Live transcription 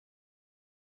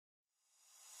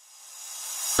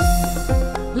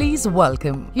Please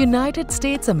welcome United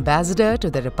States Ambassador to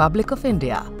the Republic of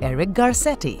India, Eric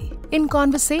Garcetti, in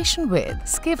conversation with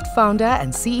Skift founder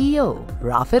and CEO,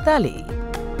 Rafat Ali.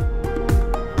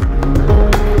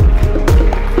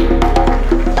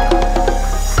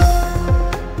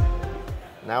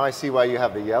 Now I see why you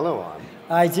have the yellow on.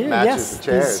 I do, Matches yes. the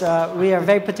chairs. We are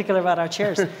very particular about our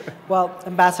chairs. Well,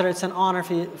 Ambassador, it's an honor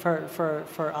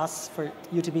for us, for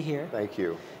you to be here. Thank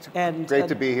you. And great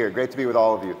to be here. Great to be with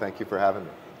all of you. Thank you for having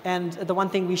me. And the one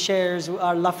thing we share is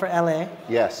our love for LA.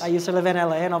 Yes. I used to live in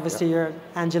LA, and obviously you're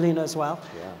Angelino as well.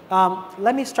 Yeah.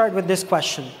 Let me start with this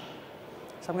question.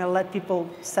 So I'm going to let people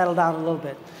settle down a little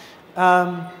bit.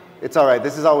 It's all right.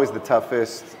 This is always the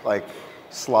toughest,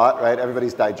 slot, right?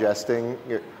 Everybody's digesting.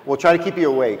 We'll try to keep you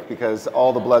awake because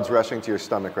all the blood's rushing to your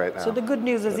stomach right now. So the good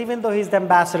news is, even though he's the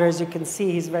ambassador, as you can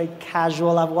see, he's very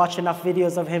casual. I've watched enough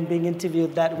videos of him being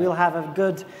interviewed that we'll have a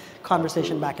good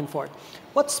conversation back and forth.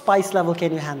 What spice level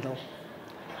can you handle?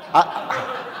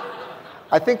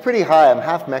 I think pretty high. I'm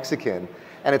half Mexican.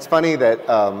 And it's funny that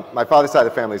my father's side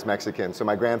of the family is Mexican. So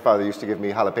my grandfather used to give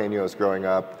me jalapenos growing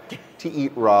up to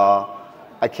eat raw.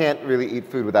 I can't really eat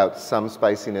food without some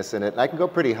spiciness in it. And I can go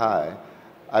pretty high.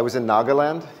 I was in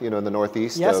Nagaland, in the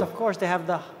Northeast. Yes, of course. They have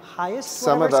the highest,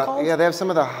 yeah, they have some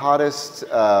of the hottest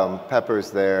peppers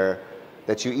there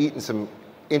that you eat in some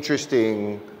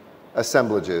interesting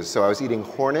assemblages. So I was eating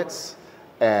hornets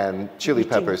and chili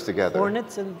peppers together.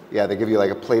 Hornets and? Yeah, they give you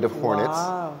like a plate of hornets.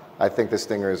 Wow. I think the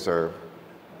stingers are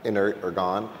inert or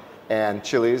gone. And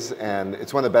chilies, and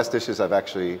it's one of the best dishes I've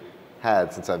actually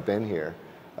had since I've been here.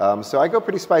 So I go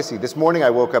pretty spicy. This morning I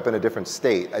woke up in a different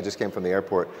state. I just came from the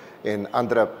airport in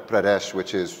Andhra Pradesh,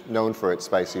 which is known for its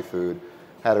spicy food.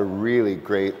 Had a really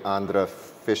great Andhra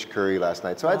fish curry last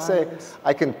night. So I'd say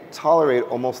I can tolerate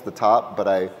almost the top, but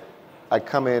I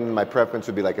come in, my preference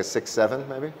would be like a 6-7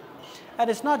 maybe. And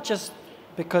it's not just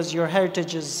because your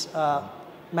heritage is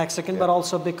Mexican, but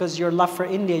also because your love for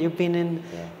India. You've been in,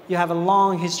 you have a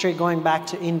long history going back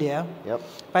to India. Yep.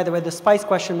 By the way, the spice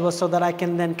question was so that I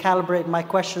can then calibrate my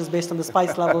questions based on the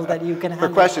spice levels that you can handle.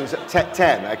 For questions,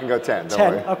 10. I can go 10. Don't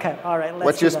 10. worry. Okay. All right.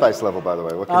 What's your spice level, by the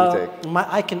way? What can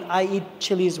you take? I eat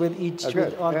chilies with each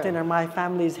on dinner. My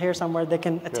family is here somewhere. They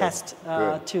can attest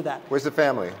to that. Where's the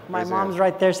family? My mom's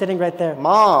right there, sitting right there.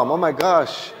 Mom, oh my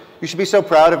gosh. You should be so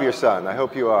proud of your son. I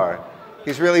hope you are.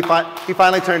 He's really he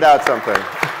finally turned out something.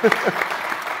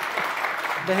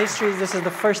 The history is this is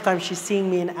the first time she's seen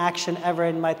me in action ever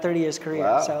in my 30 years career.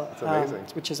 Wow, so, that's amazing.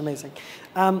 Which is amazing.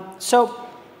 So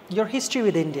your history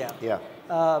with India.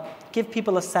 Yeah. Give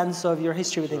people a sense of your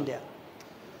history with India.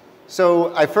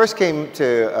 So I first came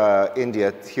to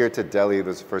India, here to Delhi. It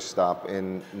was the first stop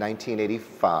in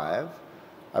 1985.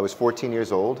 I was 14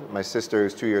 years old. My sister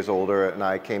is 2 years older, and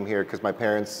I came here because my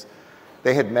parents,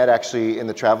 they had met actually in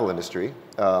the travel industry.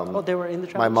 Oh, they were in the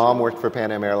travel industry? My mom worked for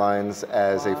Pan Am Airlines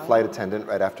as a flight attendant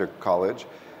right after college.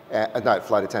 Not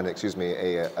flight attendant, excuse me,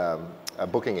 a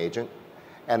booking agent.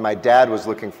 And my dad was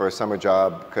looking for a summer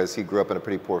job because he grew up in a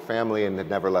pretty poor family and had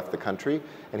never left the country.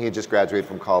 And he had just graduated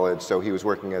from college, so he was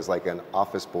working as like an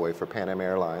office boy for Pan Am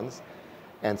Airlines.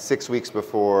 And 6 weeks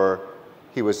before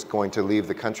he was going to leave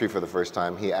the country for the first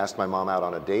time, he asked my mom out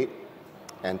on a date.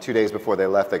 And 2 days before they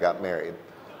left, they got married.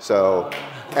 So,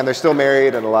 and they're still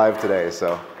married and alive today.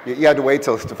 So you had to wait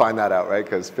to find that out, right?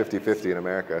 Because 50-50 in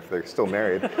America if they're still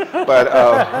married. But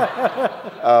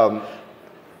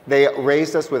they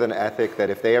raised us with an ethic that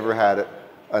if they ever had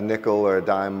a nickel or a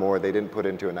dime more, they didn't put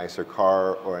into a nicer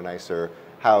car or a nicer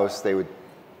house. They would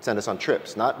send us on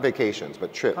trips, not vacations,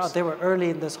 but trips. Oh, they were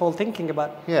early in this whole thinking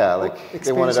about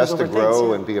they wanted us to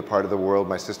grow and be a part of the world.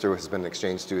 My sister has been an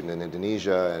exchange student in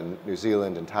Indonesia and New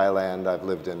Zealand and Thailand. I've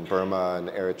lived in Burma and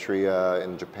Eritrea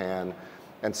and Japan.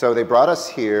 And so they brought us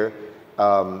here,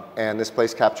 and this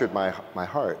place captured my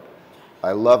heart.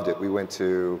 I loved it. We went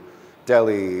to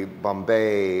Delhi,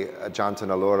 Bombay,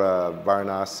 Jantanalora,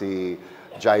 Varanasi,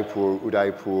 Jaipur,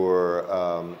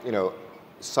 Udaipur,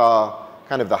 saw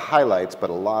kind of the highlights, but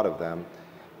a lot of them.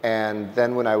 And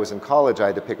then when I was in college, I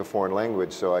had to pick a foreign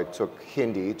language, so I took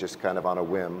Hindi just kind of on a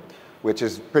whim, which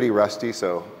is pretty rusty,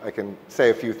 so I can say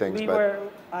a few things.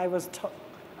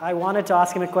 I wanted to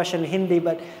ask him a question in Hindi,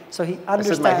 but so he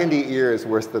understands. I said my Hindi ear is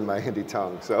worse than my Hindi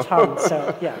tongue, so.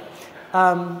 Yeah.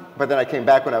 But then I came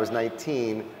back when I was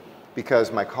 19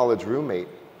 because my college roommate,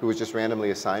 who was just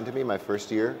randomly assigned to me my first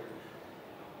year,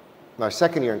 my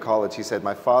second year in college, he said,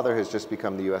 my father has just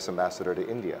become the US ambassador to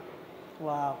India.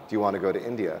 Wow. Do you want to go to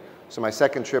India? So my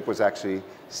second trip was actually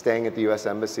staying at the US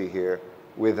embassy here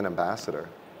with an ambassador,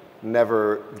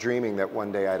 never dreaming that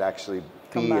one day I'd actually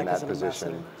be in that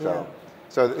position.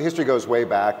 So the history goes way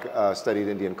back, studied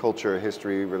Indian culture,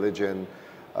 history, religion,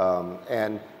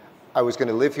 And I was going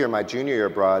to live here my junior year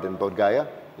abroad in Bodh Gaya,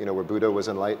 where Buddha was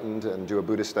enlightened, and do a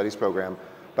Buddhist studies program.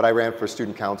 But I ran for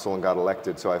student council and got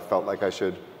elected, so I felt like I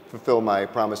should fulfill my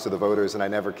promise to the voters, and I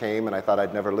never came, and I thought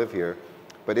I'd never live here.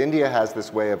 But India has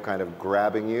this way of kind of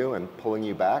grabbing you and pulling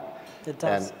you back. It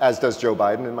does. And as does Joe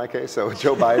Biden in my case. So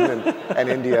Joe Biden and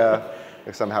India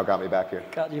somehow got me back here.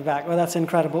 Got you back. Well, that's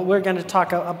incredible. We're going to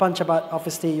talk a bunch about,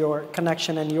 obviously, your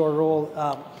connection and your role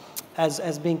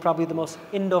as being probably the most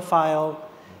Indophile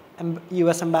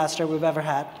U.S. ambassador we've ever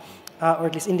had, or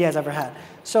at least India has ever had.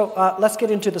 So let's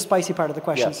get into the spicy part of the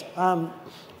questions. Yes.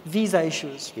 Visa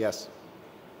issues. Yes.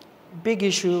 Big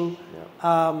issue.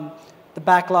 Yeah. The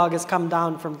backlog has come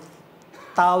down from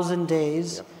 1,000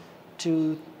 days Yep.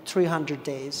 to 300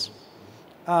 days.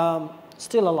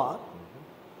 Still a lot.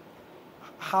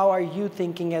 How are you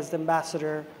thinking as the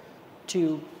ambassador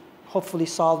to hopefully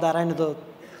solve that? I know the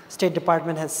State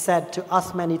Department has said to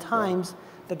us many times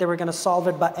that they were going to solve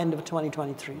it by end of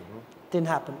 2023. Didn't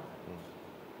happen.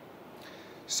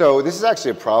 So this is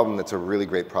actually a problem that's a really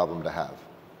great problem to have.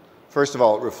 First of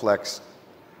all, it reflects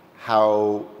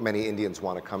how many Indians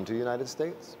want to come to the United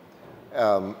States.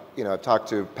 I've talked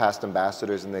to past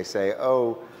ambassadors and they say,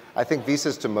 oh, I think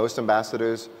visas to most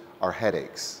ambassadors are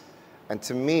headaches. And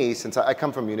to me, since I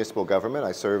come from municipal government,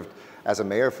 I served as a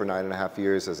mayor for 9.5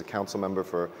 years, as a council member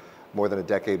for more than a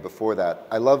decade before that.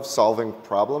 I love solving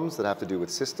problems that have to do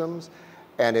with systems.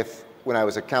 And when I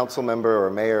was a council member or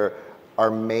a mayor,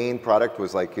 our main product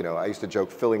was like, I used to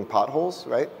joke, filling potholes,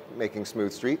 right? Making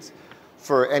smooth streets.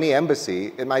 For any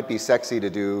embassy, it might be sexy to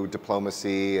do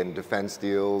diplomacy and defense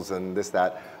deals and this,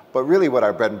 that. But really what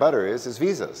our bread and butter is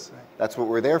visas. Right. That's what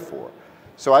we're there for.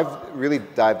 So I've really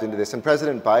dived into this. And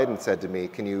President Biden said to me,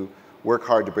 can you work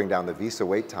hard to bring down the visa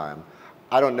wait time?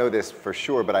 I don't know this for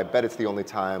sure, but I bet it's the only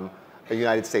time a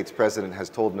United States president has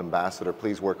told an ambassador,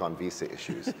 please work on visa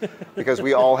issues. Because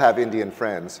we all have Indian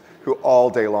friends who all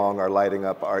day long are lighting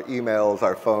up our emails,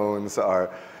 our phones,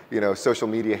 our social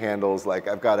media handles. Like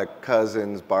I've got a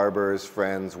cousin's, barber's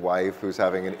friend's wife who's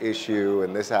having an issue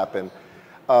and this happened.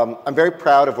 I'm very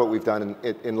proud of what we've done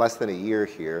in less than a year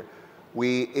here.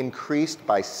 We increased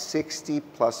by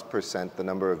 60+% the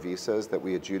number of visas that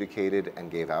we adjudicated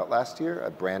and gave out last year, a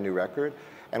brand new record.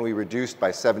 And we reduced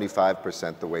by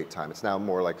 75% the wait time. It's now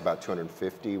more like about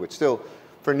 250, which still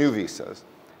for new visas.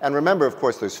 And remember, of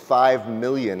course, there's 5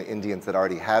 million Indians that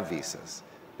already have visas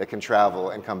that can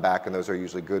travel and come back, and those are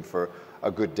usually good for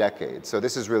a good decade. So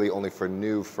this is really only for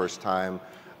new first-time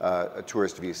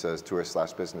tourist visas,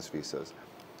 tourist/business visas.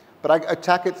 But I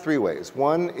attack it 3 ways.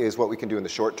 One is what we can do in the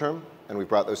short term, and we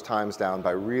brought those times down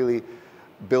by really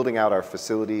building out our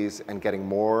facilities and getting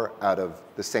more out of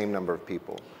the same number of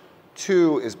people.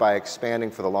 2 is by expanding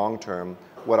for the long term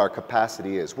what our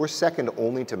capacity is. We're second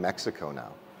only to Mexico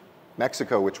now.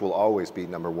 Mexico, which will always be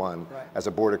number 1 as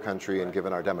a border country and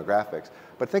given our demographics.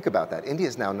 But think about that. India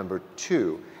is now number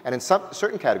 2, and in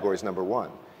certain categories, number 1.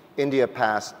 India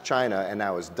passed China and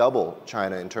now is double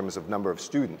China in terms of number of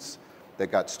students that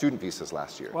got student visas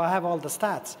last year. Well, I have all the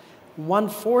stats.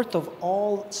 1/4 of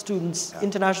all students,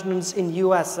 international students in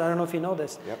US, I don't know if you know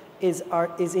this, is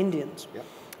Indians. Yep.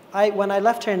 When I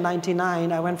left here in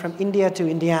 '99, I went from India to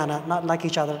Indiana, not like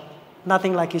each other,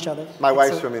 nothing like each other. My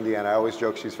wife's from Indiana. I always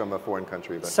joke she's from a foreign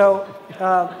country. But.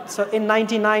 So in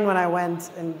 '99 when I went,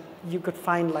 and you could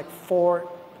find like 4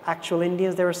 actual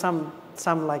Indians. There were some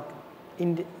like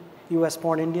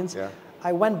US-born Indians. Yeah.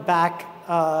 I went back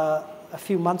a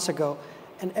few months ago,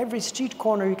 and every street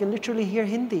corner you can literally hear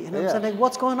Hindi, and I'm like,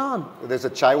 what's going on? There's a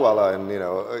chaiwala in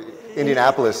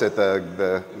Indianapolis at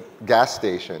the gas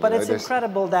station. But it's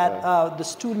incredible that the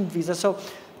student visa. So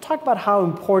talk about how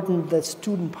important the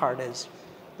student part is.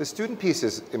 The student piece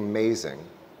is amazing.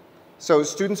 So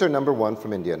students are number 1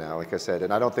 from India now, like I said,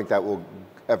 and I don't think that will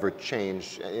ever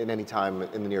change in any time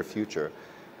in the near future.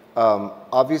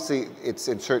 Obviously, it's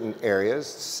in certain areas,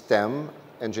 STEM,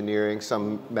 engineering,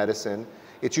 some medicine.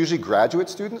 It's usually graduate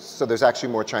students, so there's actually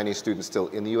more Chinese students still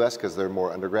in the US because they're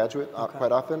more undergraduate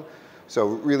quite often. So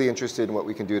really interested in what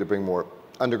we can do to bring more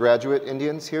undergraduate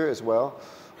Indians here as well.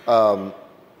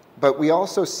 But we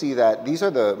also see that these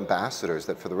are the ambassadors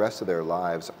that for the rest of their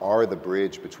lives are the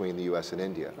bridge between the US and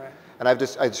India. Right. And I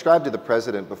described to the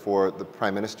president before the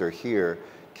prime minister here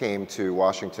came to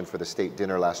Washington for the state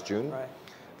dinner last June,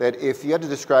 that if you had to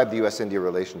describe the US-India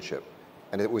relationship,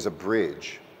 and it was a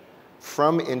bridge,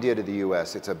 from India to the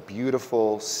US, it's a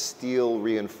beautiful steel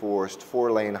reinforced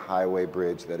 4-lane highway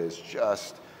bridge that is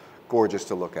just gorgeous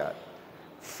to look at.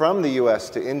 From the US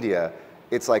to India,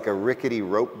 it's like a rickety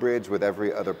rope bridge with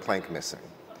every other plank missing.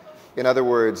 In other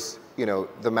words, the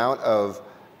amount of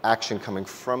action coming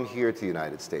from here to the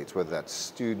United States, whether that's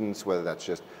students, whether that's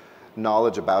just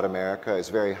knowledge about America, is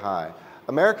very high.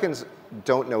 Americans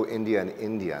don't know India and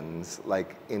Indians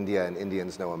like India and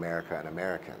Indians know America and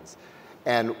Americans.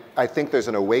 And I think there's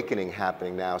an awakening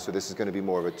happening now, so this is going to be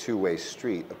more of a two-way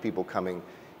street of people coming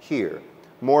here.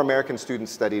 More American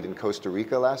students studied in Costa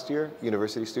Rica last year,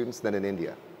 university students, than in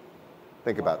India.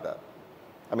 Think about that.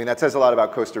 I mean, that says a lot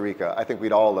about Costa Rica. I think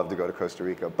we'd all love to go to Costa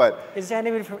Rica, but... Is there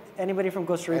anybody from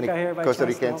Costa Rica here by Costa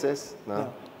chance? Ricenses?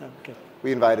 No? No, okay.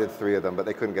 We invited 3 of them, but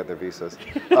they couldn't get their visas.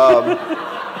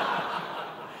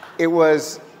 It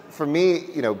was, for me,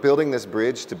 you know, building this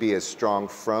bridge to be as strong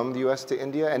from the US to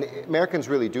India, and Americans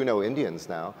really do know Indians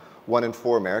now. 1 in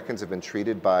 4 Americans have been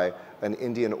treated by an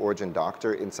Indian origin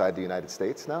doctor inside the United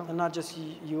States now. And not just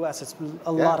US, it's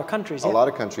a lot of countries. A lot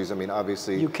of countries. I mean,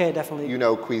 obviously, UK definitely. You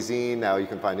know, cuisine, now you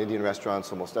can find Indian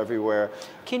restaurants almost everywhere.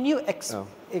 Can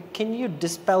you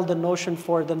dispel the notion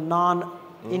for the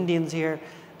non-Indians here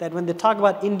that when they talk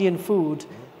about Indian food,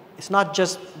 it's not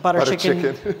just butter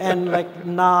chicken and like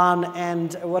naan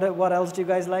and what else do you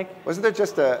guys like? Wasn't there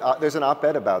just there's an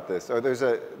op-ed about this, or there's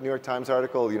a New York Times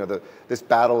article, you know, this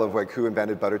battle of like who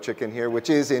invented butter chicken here,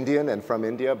 which is Indian and from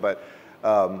India, but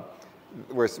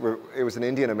it was an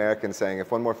Indian American saying, if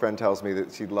one more friend tells me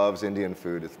that she loves Indian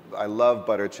food, I love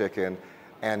butter chicken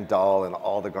and dal and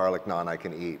all the garlic naan I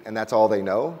can eat, and that's all they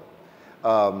know.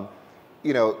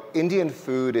 You know, Indian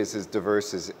food is as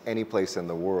diverse as any place in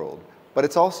the world. But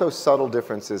it's also subtle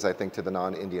differences, I think, to the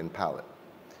non-Indian palate.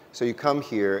 So you come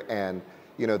here and,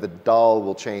 you know, the dal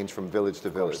will change from village to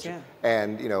village. Yeah.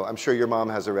 And, you know, I'm sure your mom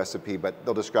has a recipe, but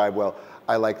they'll describe, well,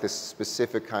 I like this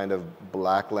specific kind of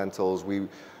black lentils. We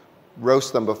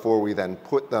roast them before we then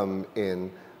put them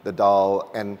in the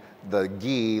dal. And the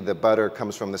ghee, the butter,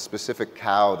 comes from the specific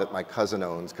cow that my cousin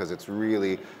owns because it's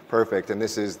really perfect. And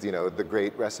this is, you know, the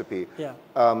great recipe. Yeah.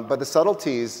 But the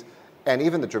subtleties and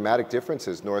even the dramatic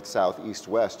differences, north, south, east,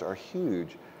 west, are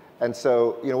huge. And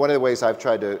so, you know, one of the ways I've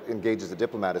tried to engage as a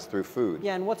diplomat is through food.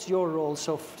 Yeah, and what's your role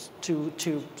to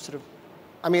sort of...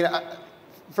 I mean,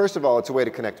 first of all, it's a way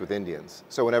to connect with Indians.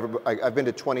 So whenever, I've been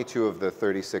to 22 of the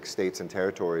 36 states and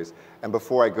territories, and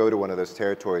before I go to one of those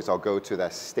territories, I'll go to the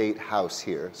state house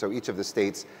here. So each of the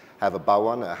states have a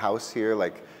bawan, a house here,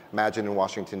 like imagine in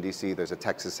Washington, D.C., there's a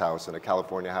Texas house and a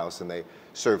California house, and they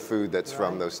serve food that's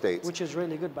from those states. Which is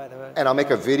really good, by the way. And I'll make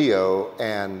a video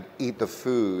and eat the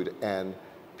food, and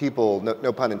people,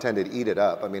 no pun intended, eat it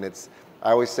up. I mean,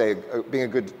 I always say being a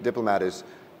good diplomat is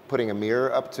putting a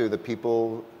mirror up to the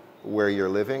people where you're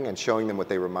living and showing them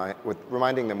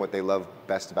reminding them what they love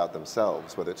best about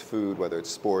themselves, whether it's food, whether it's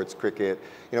sports, cricket.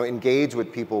 You know, engage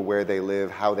with people where they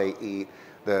live, how they eat,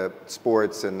 the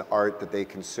sports and art that they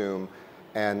consume.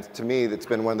 And to me, it's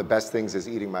been one of the best things is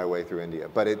eating my way through India.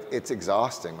 But it's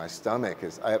exhausting. My stomach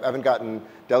I haven't gotten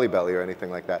deli belly or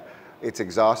anything like that. It's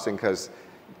exhausting because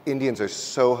Indians are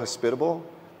so hospitable.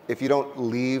 If you don't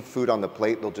leave food on the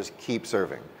plate, they'll just keep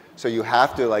serving. So you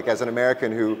have to, like, as an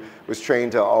American who was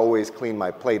trained to always clean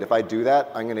my plate, if I do that,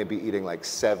 I'm going to be eating like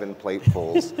 7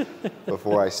 platefuls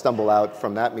before I stumble out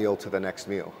from that meal to the next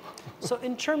meal. So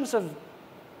in terms of,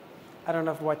 I don't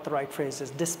know what the right phrase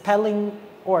is, dispelling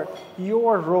or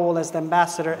your role as the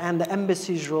ambassador and the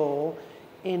embassy's role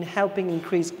in helping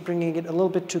bringing it a little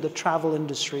bit to the travel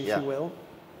industry, if you will,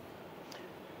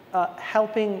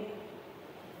 helping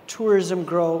tourism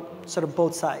grow sort of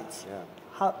both sides. Yeah.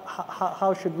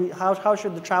 How should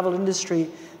the travel industry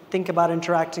think about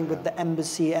interacting with the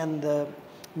embassy and the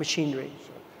machinery?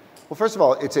 Well, first of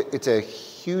all, it's a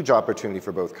huge opportunity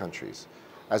for both countries.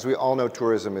 As we all know,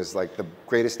 tourism is like the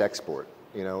greatest export.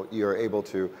 You know, you're able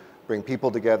to bring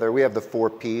people together. We have the 4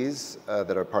 Ps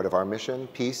that are part of our mission: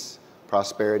 peace,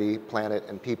 prosperity, planet,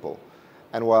 and people.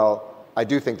 And while I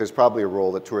do think there's probably a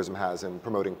role that tourism has in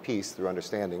promoting peace through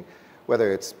understanding,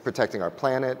 whether it's protecting our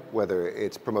planet, whether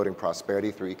it's promoting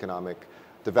prosperity through economic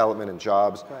development and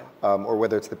jobs, or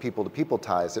whether it's the people-to-people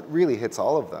ties, it really hits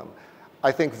all of them.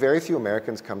 I think very few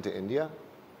Americans come to India.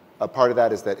 A part of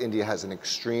that is that India has an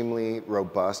extremely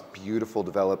robust, beautiful,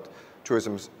 developed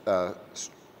tourism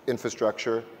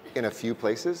infrastructure in a few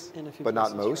places, but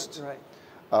not most.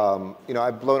 Right. You know,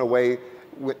 I've blown away.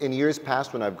 In years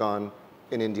past when I've gone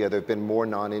in India, there have been more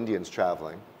non-Indians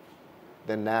traveling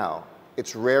than now.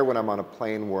 It's rare when I'm on a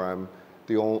plane where I'm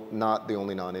not the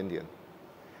only non-Indian.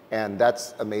 And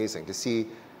that's amazing to see.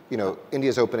 You know,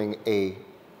 India's opening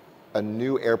a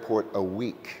new airport a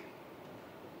week.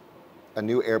 A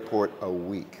new airport a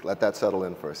week. Let that settle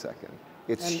in for a second.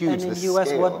 It's huge. And in the the US,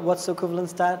 scale. what's the equivalent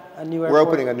stat? A new airport? We're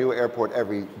opening a new airport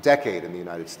every decade in the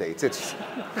United States. It's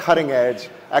cutting edge.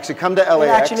 Actually, come to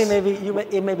LAX. Actually,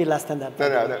 it may be less than that.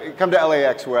 No. Come to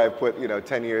LAX, where I've put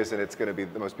 10 years, and it's going to be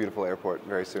the most beautiful airport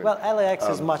very soon. Well, LAX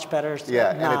is much better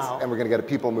now. And we're going to get a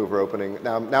people mover opening.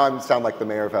 Now I sound like the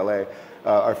mayor of LA.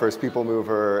 Our first people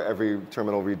mover, every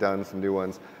terminal redone, some new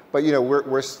ones. But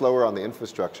we're slower on the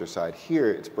infrastructure side. Here,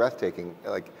 it's breathtaking.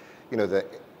 The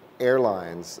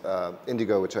airlines,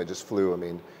 Indigo, which I just flew,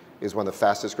 is one of the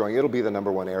fastest growing. It'll be the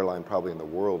 #1 airline probably in the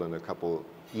world in a couple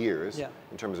years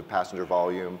in terms of passenger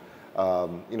volume.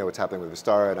 What's happening with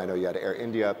Vistara, and I know you had Air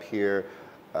India up here,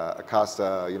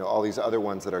 Akasa, all these other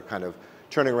ones that are kind of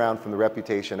turning around from the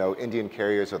reputation, Indian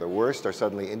carriers are the worst, or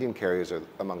suddenly Indian carriers are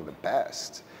among the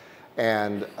best.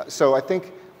 And so I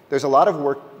think there's a lot of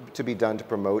work to be done to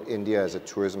promote India as a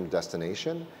tourism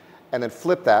destination. And then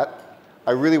flip that,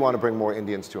 I really want to bring more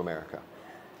Indians to America.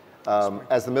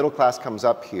 As the middle class comes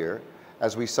up here,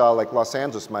 as we saw like Los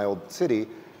Angeles, my old city,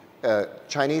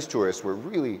 Chinese tourists were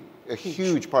really a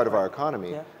huge part of our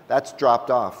economy. Yeah. That's dropped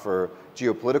off for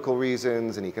geopolitical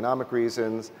reasons and economic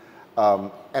reasons.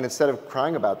 And instead of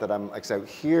crying about that, I'm like, so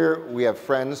here we have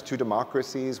friends, two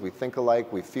democracies, we think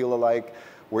alike, we feel alike,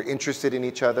 we're interested in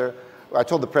each other. I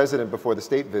told the president before the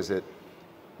state visit,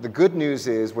 the good news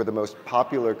is we're the most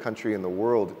popular country in the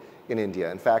world in India.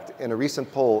 In fact, in a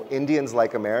recent poll, Indians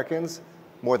like Americans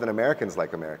more than Americans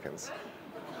like Americans.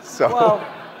 So.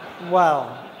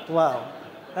 Well,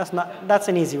 that's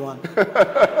an easy one.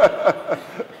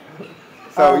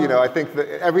 So, I think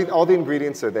that all the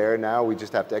ingredients are there. Now we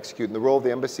just have to execute. And the role of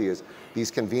the embassy is these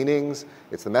convenings.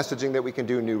 It's the messaging that we can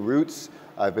do, new routes.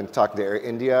 I've been talking to Air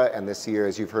India, and this year,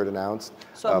 as you've heard announced,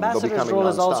 so ambassador's role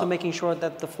is also making sure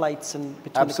that the flights in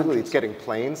between Absolutely. the countries. It's getting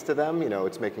planes to them.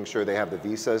 It's making sure they have the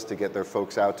visas to get their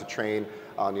folks out to train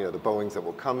on, the Boeings that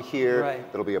will come here.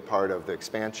 Right. That'll be a part of the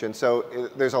expansion. So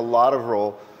there's a lot of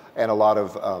role and a lot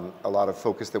of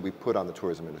focus that we put on the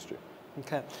tourism industry.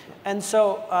 Okay. And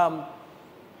so,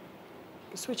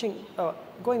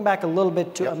 going back a little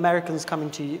bit to Americans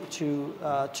coming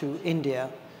to India,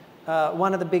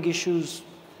 one of the big issues,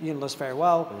 you know this very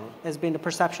well, has been the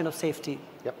perception of safety.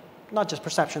 Yep. Not just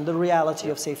perception, the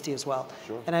reality of safety as well.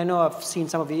 Sure. And I know I've seen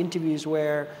some of the interviews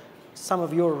where some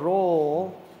of your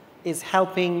role is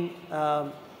helping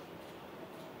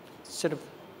sort of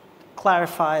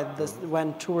clarify this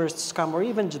when tourists come, or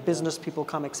even just business people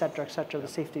come, et cetera, the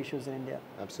safety issues in India.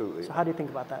 Absolutely. So how do you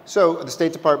think about that? So the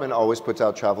State Department always puts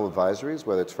out travel advisories,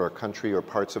 whether it's for a country or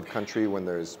parts of country when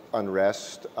there's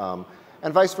unrest,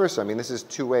 and vice versa. This is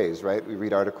two ways, right? We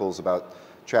read articles about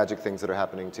tragic things that are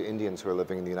happening to Indians who are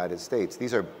living in the United States.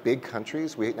 These are big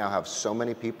countries. We now have so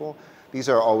many people. These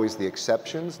are always the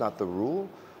exceptions, not the rule.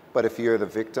 But if you're the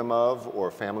victim of or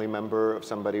a family member of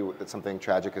somebody that something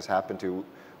tragic has happened to,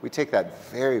 we take that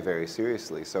very, very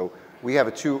seriously. So we have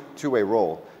a two-way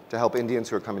role to help Indians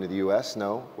who are coming to the US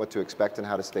know what to expect and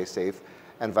how to stay safe,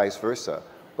 and vice versa.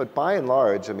 But by and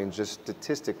large, just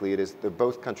statistically, they're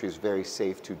both countries very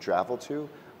safe to travel to,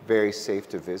 very safe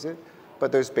to visit,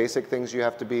 but there's basic things you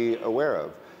have to be aware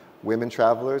of. Women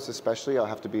travelers especially, I'll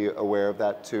have to be aware of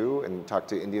that too, and talk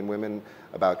to Indian women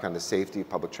about kind of safety,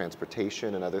 public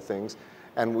transportation and other things.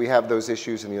 And we have those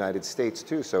issues in the United States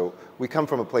too, so we come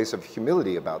from a place of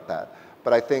humility about that.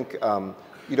 But I think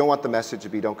you don't want the message to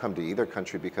be don't come to either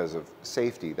country because of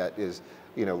safety. That is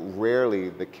rarely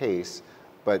the case,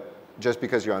 but just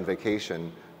because you're on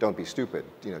vacation, don't be stupid.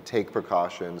 Take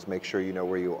precautions, make sure you know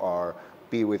where you are,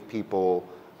 be with people.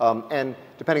 And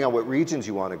depending on what regions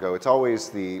you want to go, it's always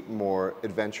the more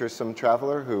adventuresome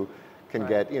traveler who can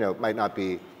get, it might not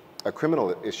be a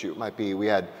criminal issue. It might be, we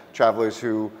had travelers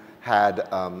who had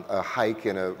a hike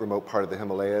in a remote part of the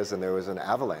Himalayas and there was an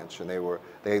avalanche and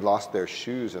they lost their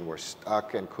shoes and were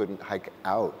stuck and couldn't hike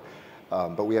out.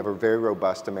 But we have a very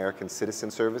robust American citizen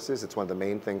services. It's one of the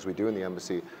main things we do in the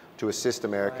embassy to assist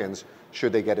Americans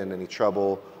should they get in any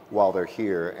trouble while they're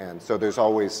here. And so there's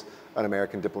always an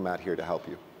American diplomat here to help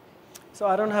you. So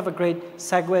I don't have a great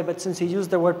segue, but since you used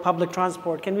the word public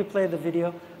transport, can we play the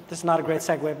video? This is not a great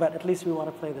segue, but at least we want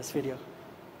to play this video.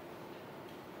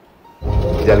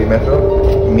 Delhi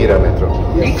Metro, Mira Metro.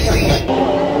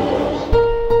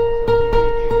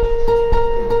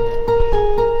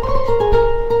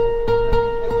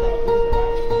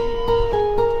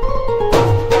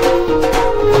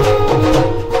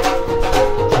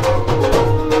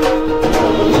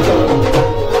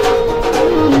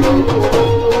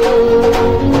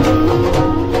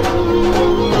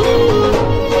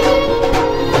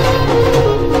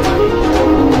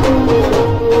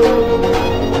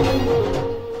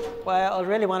 I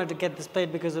really wanted to get this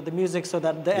played because of the music, so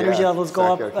that the energy levels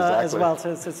go up as well.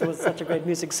 So it was such a great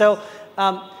music. So,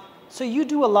 so you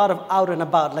do a lot of out and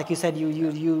about, like you said.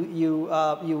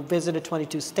 You visited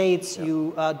 22 states. Yeah.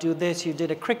 You do this. You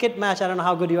did a cricket match. I don't know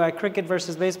how good you are at cricket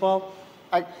versus baseball.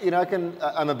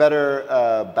 I'm a better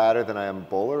batter than I am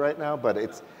bowler right now, but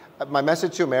it's. My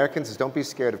message to Americans is don't be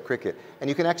scared of cricket. And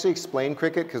you can actually explain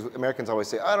cricket, because Americans always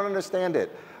say, I don't understand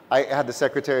it. I had the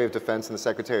Secretary of Defense and the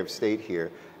Secretary of State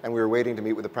here, and we were waiting to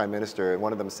meet with the Prime Minister, and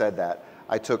one of them said that.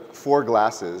 I took 4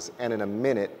 glasses and in a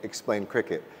minute explained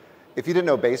cricket. If you didn't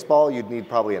know baseball, you'd need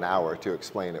probably an hour to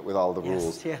explain it with all the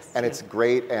rules. And it's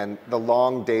great, and the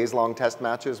long, days-long test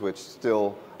matches, which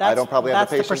still I don't probably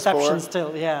have the patience for. That's the perception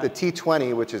still, yeah. The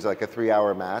T20, which is like a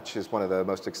 3-hour match, is one of the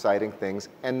most exciting things.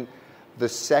 And the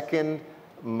second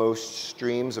most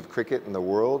streams of cricket in the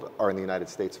world are in the United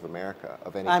States of America,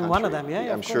 of any country. I'm one of them,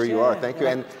 yeah. I'm sure you are, thank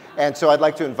you. And so I'd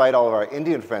like to invite all of our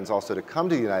Indian friends also to come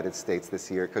to the United States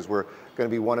this year, because we're going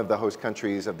to be one of the host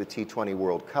countries of the T20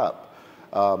 World Cup.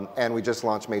 And we just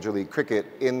launched Major League Cricket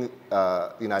in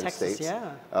the United States.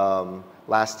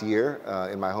 Last year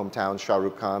in my hometown. Shah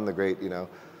Rukh Khan, the great,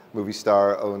 movie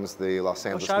star, owns the Los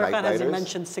Angeles Knight Riders. Shah Rukh Khan has been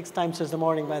mentioned 6 times since the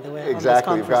morning, by the way.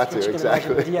 Exactly, you've got to,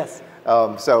 exactly. Yes.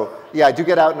 So yeah, I do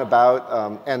get out and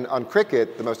about, and on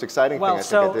cricket, the most exciting thing I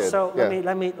think I did. So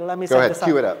let me set this up. Go ahead,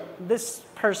 cue it up. This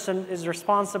person is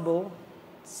responsible,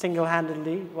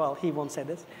 single-handedly, well, he won't say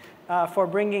this, for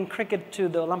bringing cricket to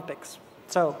the Olympics.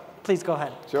 So please go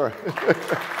ahead. Sure.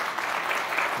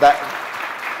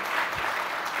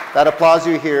 That applause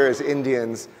you hear is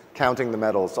Indians counting the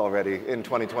medals already in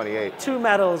 2028. 2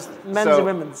 medals, men's and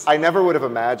women's. I never would have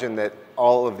imagined that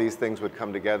all of these things would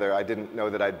come together. I didn't know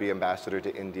that I'd be ambassador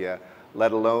to India,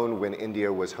 let alone when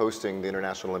India was hosting the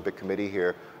International Olympic Committee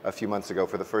here a few months ago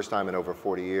for the first time in over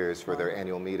 40 years for their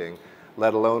annual meeting,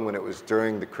 let alone when it was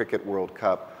during the Cricket World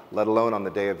Cup, let alone on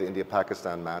the day of the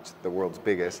India-Pakistan match, the world's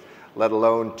biggest, let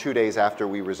alone 2 days after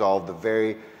we resolved the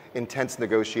very intense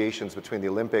negotiations between the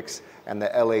Olympics and the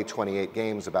LA 28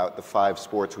 Games about the 5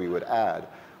 sports we would add.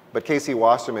 But Casey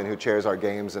Wasserman, who chairs our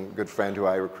games and good friend who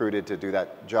I recruited to do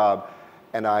that job,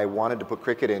 and I wanted to put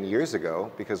cricket in years ago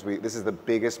because this is the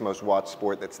biggest, most watched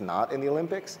sport that's not in the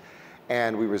Olympics.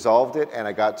 And we resolved it, and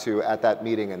I got to, at that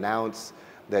meeting, announce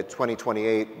that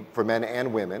 2028, for men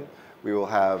and women, we will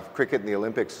have cricket in the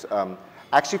Olympics.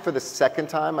 Actually, for the second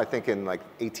time, I think in like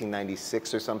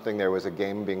 1896 or something, there was a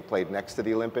game being played next to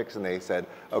the Olympics, and they said,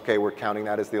 okay, we're counting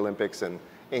that as the Olympics, and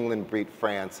England beat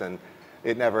France, and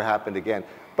it never happened again.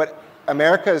 But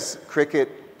America's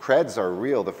cricket creds are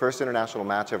real. The first international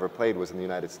match ever played was in the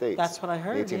United States. That's what I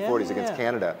heard. In the 1840s against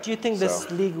Canada. Do you think this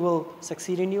league will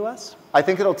succeed in U.S.? I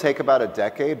think it'll take about a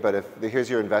decade, but here's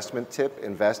your investment tip.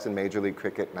 Invest in Major League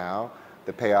Cricket now.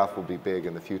 The payoff will be big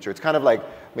in the future. It's kind of like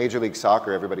Major League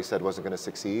Soccer, everybody said wasn't going to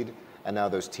succeed, and now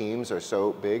those teams are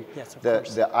so big. Yes, of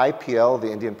course. The IPL,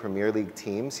 the Indian Premier League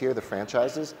teams here, the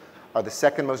franchises, are the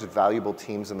second most valuable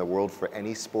teams in the world for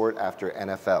any sport after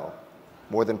NFL.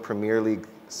 More than Premier League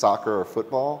soccer or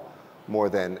football, more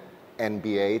than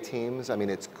NBA teams. I mean,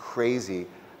 it's crazy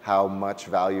how much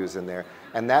value is in there.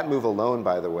 And that move alone,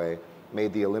 by the way,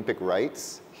 made the Olympic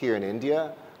rights here in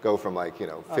India go from like,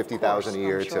 50,000 a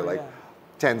year to like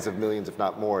tens of millions, if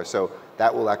not more. So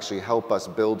that will actually help us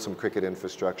build some cricket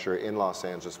infrastructure in Los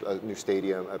Angeles, a new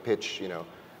stadium, a pitch,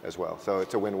 as well. So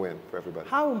it's a win-win for everybody.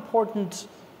 How important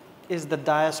is the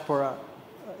diaspora,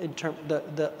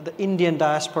 the Indian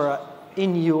diaspora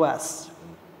in U.S.?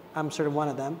 I'm sort of one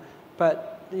of them,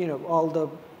 but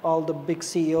all the big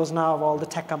CEOs now of all the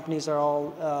tech companies are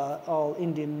all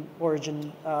Indian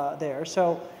origin there.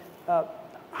 So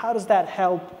how does that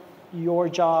help your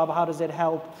job? How does it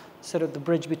help sort of the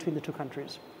bridge between the 2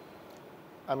 countries?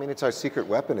 I mean, it's our secret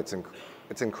weapon. It's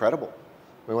incredible.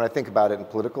 I mean, when I think about it in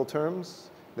political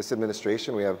terms, this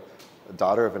administration, we have a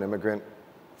daughter of an immigrant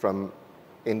from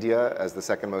India as the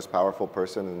second most powerful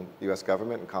person in the U.S.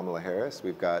 government, in Kamala Harris.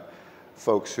 We've got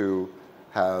folks who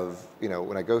have,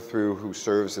 when I go through who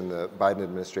serves in the Biden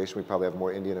administration, we probably have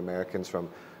more Indian Americans, from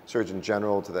Surgeon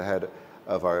General to the head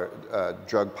of our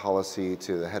drug policy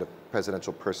to the head of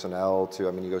presidential personnel to,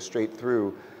 you go straight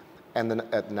through, and then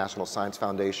at the National Science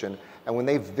Foundation. And when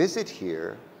they visit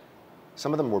here,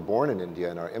 some of them were born in India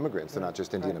and are immigrants, they're not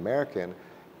just Indian American.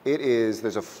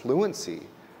 There's a fluency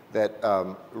that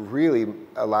really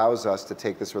allows us to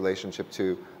take this relationship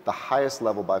to the highest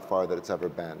level by far that it's ever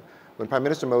been. When Prime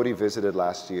Minister Modi visited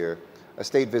last year, a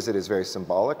state visit is very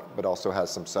symbolic, but also has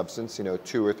some substance,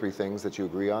 2 or 3 things that you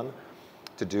agree on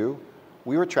to do.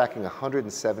 We were tracking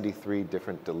 173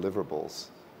 different deliverables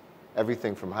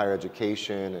everything from higher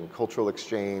education and cultural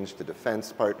exchange to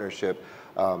defense partnership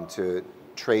to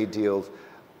trade deals.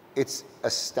 It's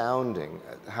astounding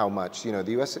how much, you know,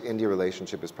 the US-India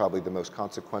relationship is probably the most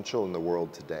consequential in the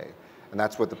world today. And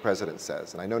that's what the president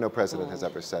says. And I know no president has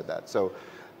ever said that. So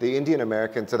the Indian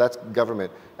American, so that's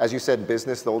government. As you said,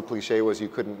 business, the old cliche was you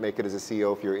couldn't make it as a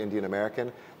CEO if you're Indian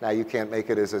American. Now you can't make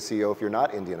it as a CEO if you're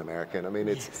not Indian American. I mean,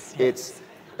 it's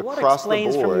what across the board.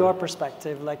 explains from your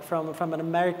perspective, like from an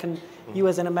American, you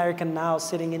as an American now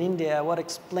sitting in India, what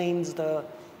explains the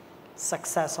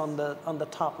success on the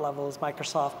top levels,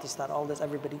 Microsoft, this, that, all this,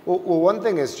 everybody? Well, one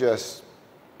thing is just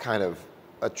kind of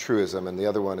a truism, and the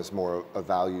other one is more a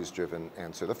values-driven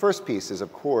answer. The first piece is,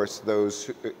 of course,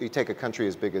 you take a country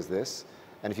as big as this,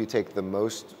 and if you take the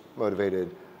most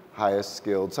motivated, highest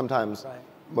skilled, sometimes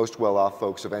most well-off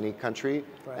folks of any country,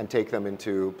 and take them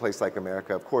into a place like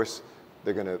America, of course,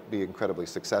 they're going to be incredibly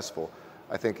successful.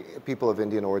 I think people of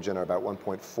Indian origin are about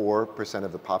 1.4%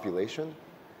 of the population.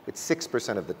 It's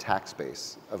 6% of the tax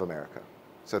base of America.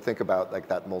 So think about like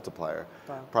that multiplier,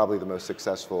 probably the most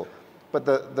successful. But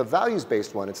the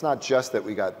values-based one, it's not just that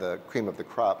we got the cream of the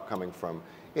crop coming from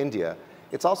India.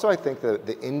 It's also, I think,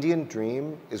 the Indian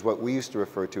dream is what we used to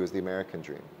refer to as the American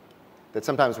dream. That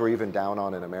sometimes we're even down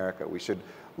on in America. We should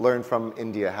learn from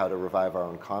India how to revive our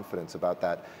own confidence about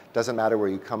that. Doesn't matter where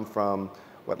you come from,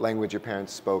 what language your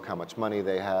parents spoke, how much money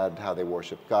they had, how they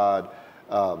worshiped God,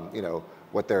 you know,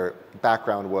 what their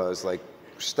background was. Like,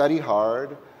 study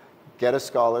hard, get a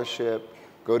scholarship,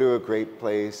 go to a great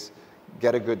place,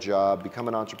 get a good job, become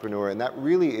an entrepreneur, and that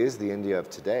really is the India of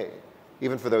today.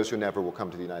 Even for those who never will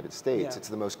come to the United States. It's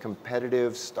the most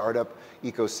competitive startup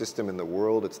ecosystem in the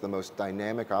world. It's the most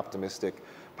dynamic, optimistic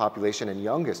population and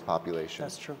youngest population.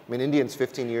 That's true. I mean, Indians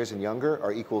 15 years and younger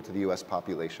are equal to the US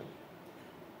population.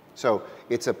 So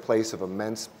it's a place of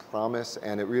immense promise,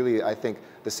 and it really, I think,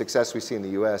 the success we see in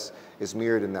the US is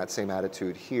mirrored in that same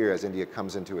attitude here as India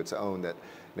comes into its own, that,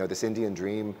 you know, this Indian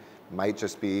dream might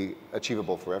just be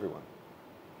achievable for everyone.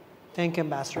 Thank you,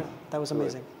 Ambassador. That was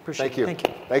amazing. Appreciate it. Thank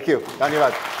you. Thank you.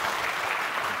 Dhanyavad.